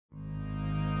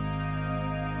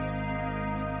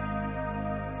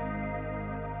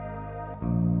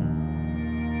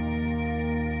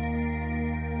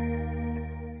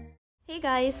Hey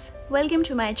guys, welcome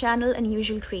to my channel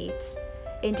Unusual Creates.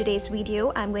 In today's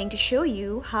video, I'm going to show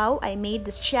you how I made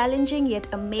this challenging yet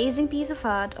amazing piece of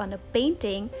art on a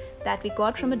painting that we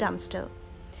got from a dumpster.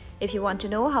 If you want to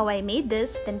know how I made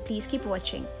this, then please keep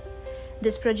watching.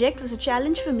 This project was a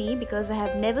challenge for me because I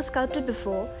have never sculpted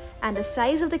before and the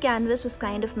size of the canvas was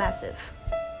kind of massive.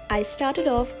 I started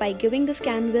off by giving this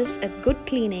canvas a good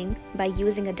cleaning by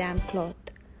using a damp cloth.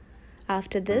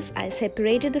 After this, I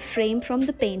separated the frame from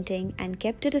the painting and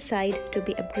kept it aside to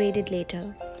be upgraded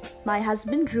later. My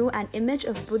husband drew an image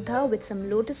of Buddha with some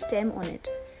lotus stem on it.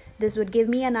 This would give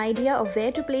me an idea of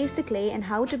where to place the clay and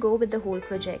how to go with the whole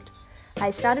project.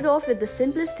 I started off with the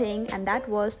simplest thing, and that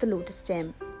was the lotus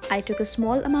stem. I took a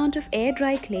small amount of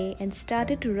air-dry clay and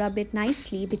started to rub it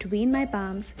nicely between my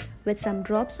palms with some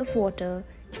drops of water,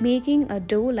 making a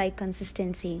dough-like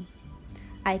consistency.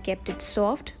 I kept it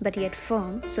soft but yet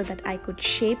firm so that I could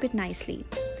shape it nicely.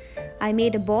 I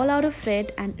made a ball out of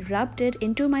it and rubbed it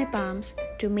into my palms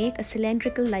to make a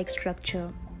cylindrical-like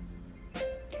structure.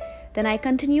 Then I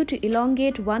continued to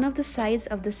elongate one of the sides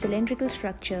of the cylindrical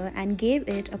structure and gave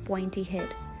it a pointy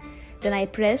head. Then I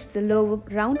pressed the lower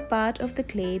round part of the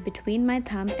clay between my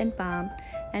thumb and palm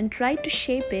and tried to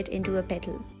shape it into a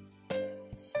petal.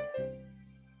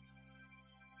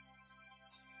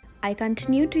 I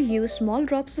continued to use small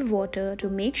drops of water to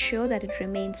make sure that it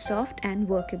remained soft and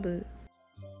workable.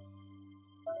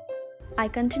 I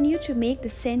continued to make the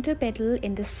center petal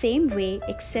in the same way,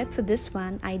 except for this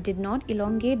one I did not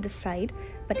elongate the side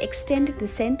but extended the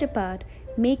center part,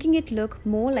 making it look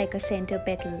more like a center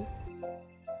petal.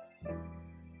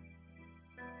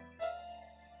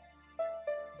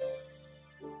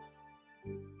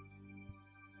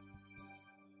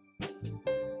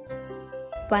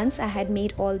 Once I had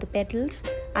made all the petals,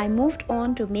 I moved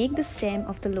on to make the stem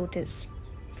of the lotus.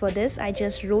 For this, I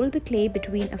just rolled the clay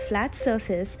between a flat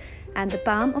surface and the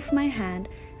palm of my hand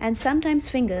and sometimes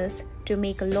fingers to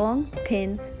make a long,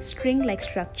 thin, string-like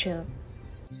structure.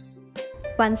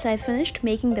 Once I finished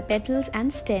making the petals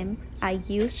and stem, I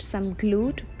used some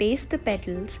glue to paste the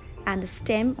petals and the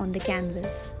stem on the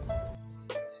canvas.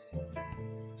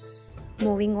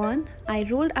 Moving on, I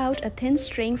rolled out a thin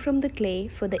string from the clay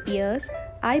for the ears,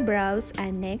 eyebrows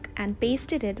and neck and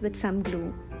pasted it with some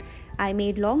glue. I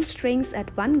made long strings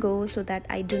at one go so that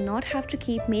I do not have to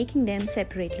keep making them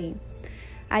separately.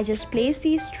 I just placed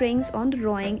these strings on the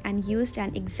drawing and used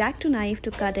an X-Acto knife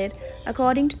to cut it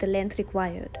according to the length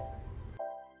required.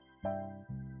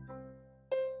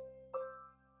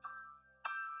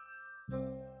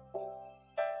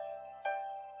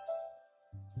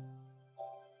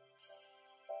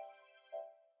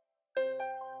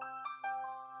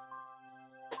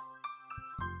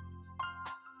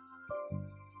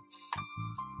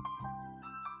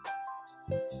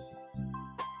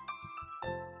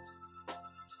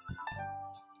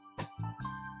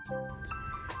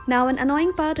 Now, an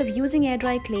annoying part of using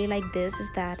air-dry clay like this is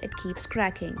that it keeps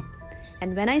cracking.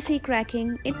 And when I say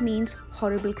cracking, it means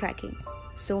horrible cracking.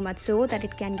 So much so that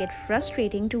it can get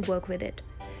frustrating to work with it.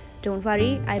 Don't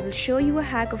worry, I will show you a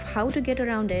hack of how to get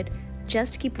around it.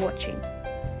 Just keep watching.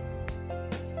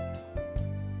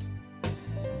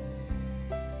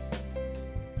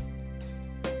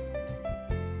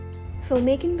 For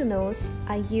making the nose,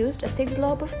 I used a thick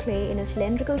blob of clay in a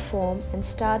cylindrical form and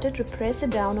started to press it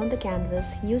down on the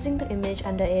canvas using the image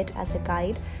under it as a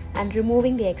guide and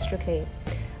removing the extra clay.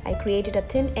 I created a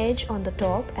thin edge on the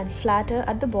top and flatter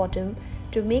at the bottom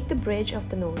to make the bridge of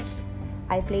the nose.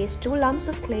 I placed 2 lumps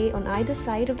of clay on either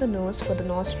side of the nose for the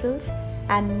nostrils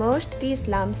and merged these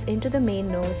lumps into the main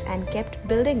nose and kept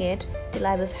building it till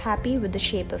I was happy with the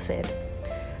shape of it.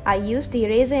 I used the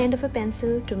eraser end of a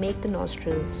pencil to make the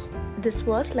nostrils. This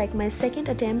was like my second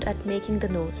attempt at making the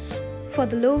nose. For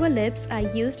the lower lips,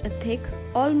 I used a thick,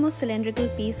 almost cylindrical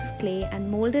piece of clay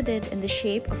and molded it in the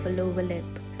shape of a lower lip.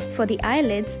 For the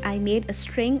eyelids, I made a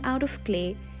string out of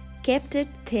clay, kept it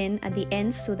thin at the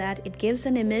ends so that it gives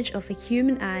an image of a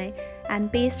human eye,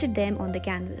 and pasted them on the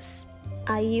canvas.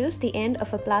 I used the end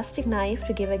of a plastic knife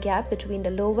to give a gap between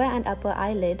the lower and upper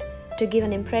eyelid to give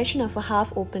an impression of a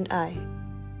half-opened eye.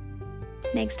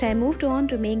 Next, I moved on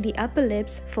to make the upper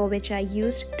lips, for which I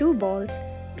used 2 balls,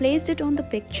 placed it on the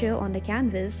picture on the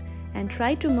canvas and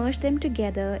tried to merge them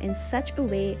together in such a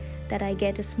way that I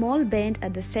get a small bend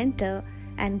at the center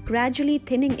and gradually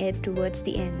thinning it towards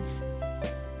the ends.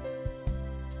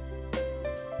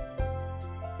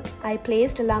 I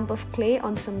placed a lump of clay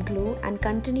on some glue and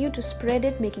continued to spread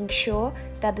it, making sure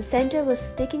that the center was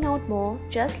sticking out more,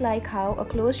 just like how a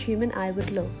closed human eye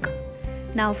would look.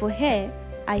 Now for hair,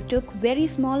 I took very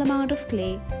small amount of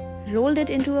clay, rolled it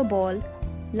into a ball,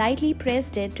 lightly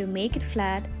pressed it to make it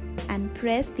flat and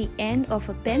press the end of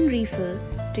a pen refill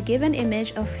to give an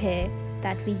image of hair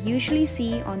that we usually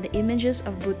see on the images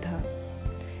of Buddha.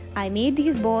 I made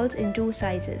these balls in two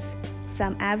sizes,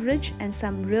 some average and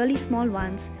some really small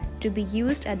ones to be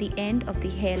used at the end of the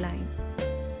hairline.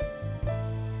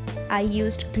 I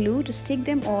used glue to stick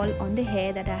them all on the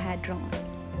hair that I had drawn.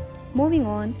 Moving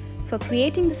on, for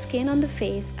creating the skin on the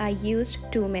face, I used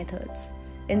two methods.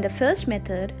 In the first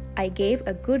method, I gave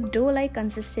a good dough-like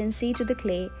consistency to the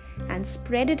clay and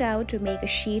spread it out to make a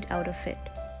sheet out of it.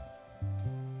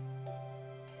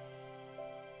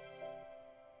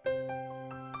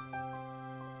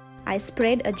 I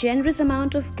spread a generous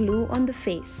amount of glue on the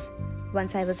face.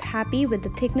 Once I was happy with the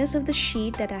thickness of the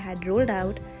sheet that I had rolled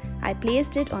out, I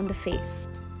placed it on the face.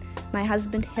 My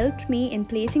husband helped me in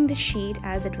placing the sheet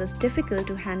as it was difficult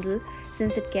to handle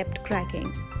since it kept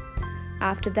cracking.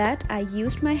 After that, I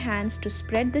used my hands to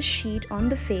spread the sheet on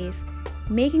the face,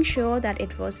 making sure that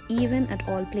it was even at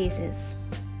all places.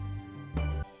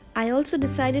 I also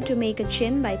decided to make a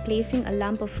chin by placing a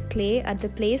lump of clay at the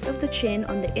place of the chin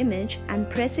on the image and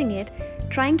pressing it,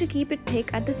 trying to keep it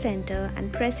thick at the center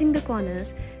and pressing the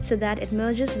corners so that it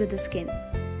merges with the skin.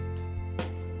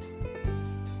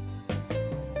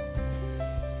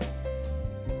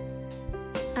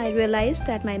 I realized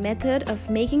that my method of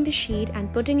making the sheet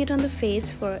and putting it on the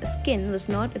face for a skin was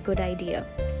not a good idea,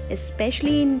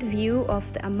 especially in view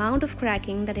of the amount of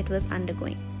cracking that it was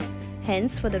undergoing.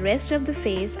 Hence, for the rest of the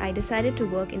face, I decided to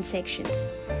work in sections.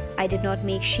 I did not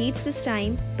make sheets this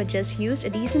time, but just used a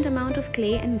decent amount of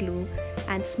clay and glue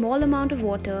and small amount of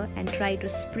water and tried to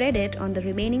spread it on the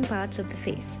remaining parts of the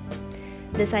face.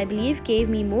 This, I believe, gave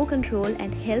me more control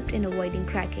and helped in avoiding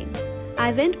cracking.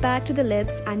 I went back to the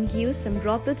lips and used some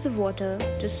droplets of water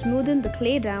to smoothen the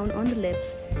clay down on the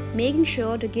lips, making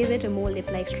sure to give it a more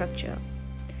lip-like structure.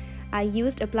 I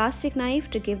used a plastic knife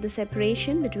to give the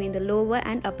separation between the lower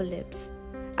and upper lips.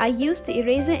 I used the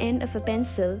eraser end of a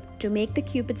pencil to make the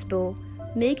cupid's bow,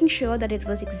 making sure that it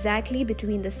was exactly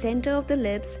between the center of the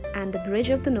lips and the bridge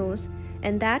of the nose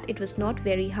and that it was not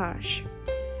very harsh.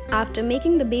 After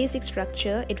making the basic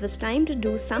structure, it was time to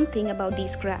do something about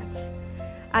these cracks.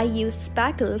 I used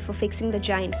Spackle for fixing the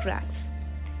giant cracks.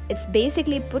 It's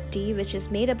basically putty, which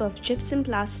is made up of gypsum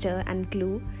plaster and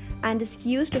glue and is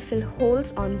used to fill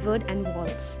holes on wood and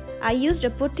walls. I used a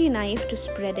putty knife to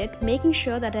spread it, making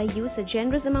sure that I used a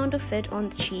generous amount of it on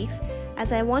the cheeks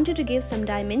as I wanted to give some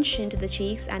dimension to the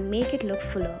cheeks and make it look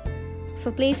fuller.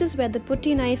 For places where the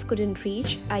putty knife couldn't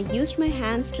reach, I used my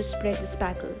hands to spread the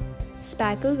spackle.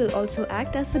 Spackle will also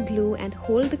act as a glue and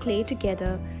hold the clay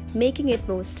together, making it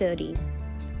more sturdy.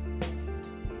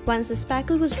 Once the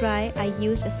spackle was dry, I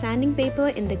used a sanding paper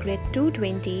in the grit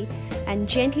 220 and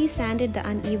gently sanded the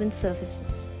uneven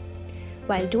surfaces.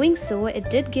 While doing so,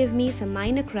 it did give me some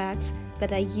minor cracks,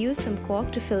 but I used some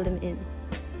caulk to fill them in.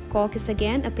 Caulk is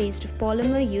again a paste of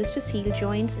polymer used to seal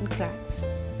joints and cracks.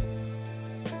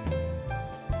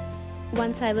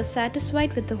 Once I was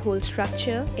satisfied with the whole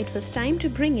structure, it was time to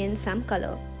bring in some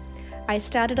color. I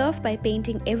started off by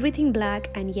painting everything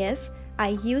black, and yes, I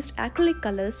used acrylic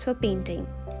colors for painting.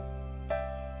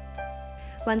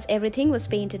 Once everything was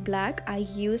painted black, I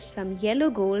used some yellow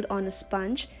gold on a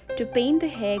sponge to paint the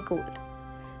hair gold.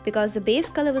 Because the base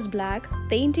color was black,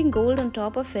 painting gold on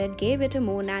top of it gave it a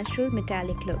more natural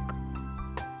metallic look.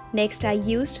 Next, I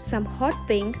used some hot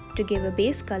pink to give a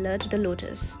base color to the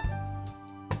lotus.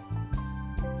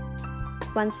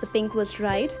 Once the pink was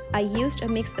dried, I used a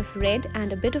mix of red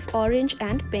and a bit of orange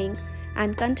and pink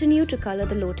and continued to color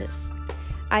the lotus.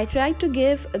 I tried to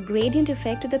give a gradient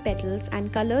effect to the petals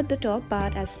and colored the top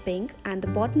part as pink and the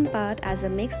bottom part as a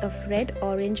mix of red,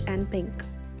 orange and pink.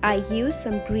 I used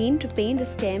some green to paint the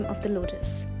stem of the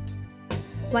lotus.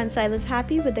 Once I was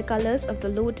happy with the colors of the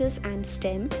lotus and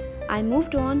stem, I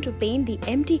moved on to paint the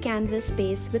empty canvas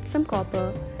space with some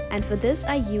copper, and for this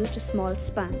I used a small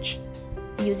sponge.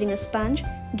 Using a sponge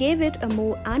gave it a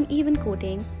more uneven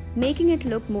coating, making it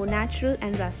look more natural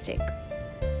and rustic.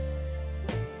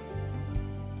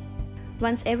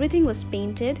 Once everything was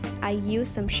painted, I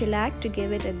used some shellac to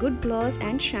give it a good gloss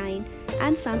and shine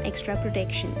and some extra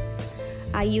protection.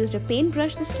 I used a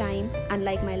paintbrush this time,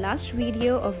 unlike my last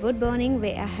video of wood burning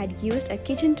where I had used a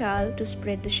kitchen towel to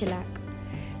spread the shellac.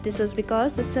 This was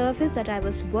because the surface that I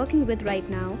was working with right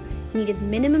now needed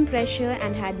minimum pressure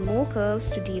and had more curves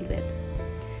to deal with.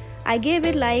 I gave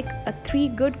it like a 3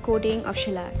 good coating of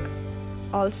shellac.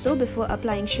 Also, before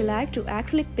applying shellac to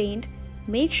acrylic paint,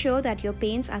 make sure that your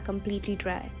paints are completely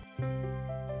dry.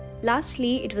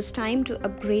 Lastly, it was time to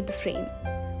upgrade the frame.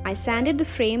 I sanded the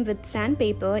frame with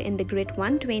sandpaper in the grit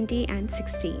 120 and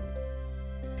 60.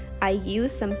 I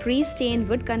used some pre-stained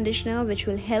wood conditioner which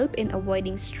will help in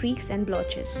avoiding streaks and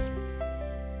blotches.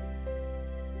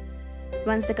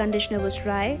 Once the conditioner was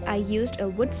dry, I used a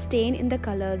wood stain in the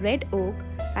color red oak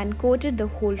and coated the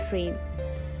whole frame.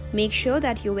 Make sure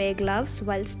that you wear gloves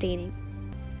while staining.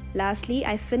 Lastly,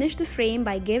 I finished the frame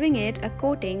by giving it a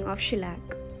coating of shellac.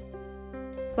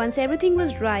 Once everything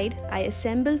was dried, I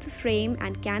assembled the frame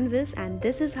and canvas, and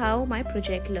this is how my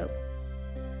project looked.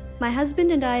 My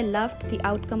husband and I loved the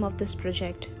outcome of this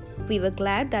project. We were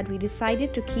glad that we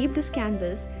decided to keep this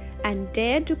canvas and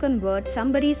dared to convert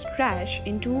somebody's trash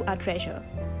into our treasure.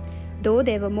 Though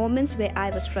there were moments where I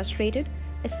was frustrated,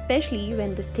 especially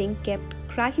when this thing kept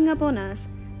cracking up on us,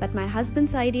 but my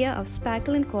husband's idea of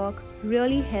Spackle and Caulk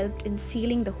really helped in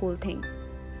sealing the whole thing.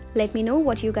 Let me know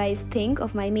what you guys think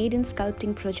of my maiden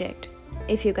sculpting project.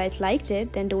 If you guys liked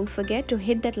it, then don't forget to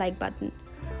hit that like button.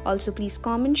 Also, please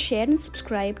comment, share and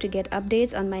subscribe to get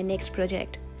updates on my next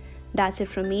project. That's it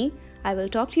from me. I will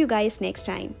talk to you guys next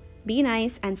time. Be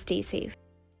nice and stay safe.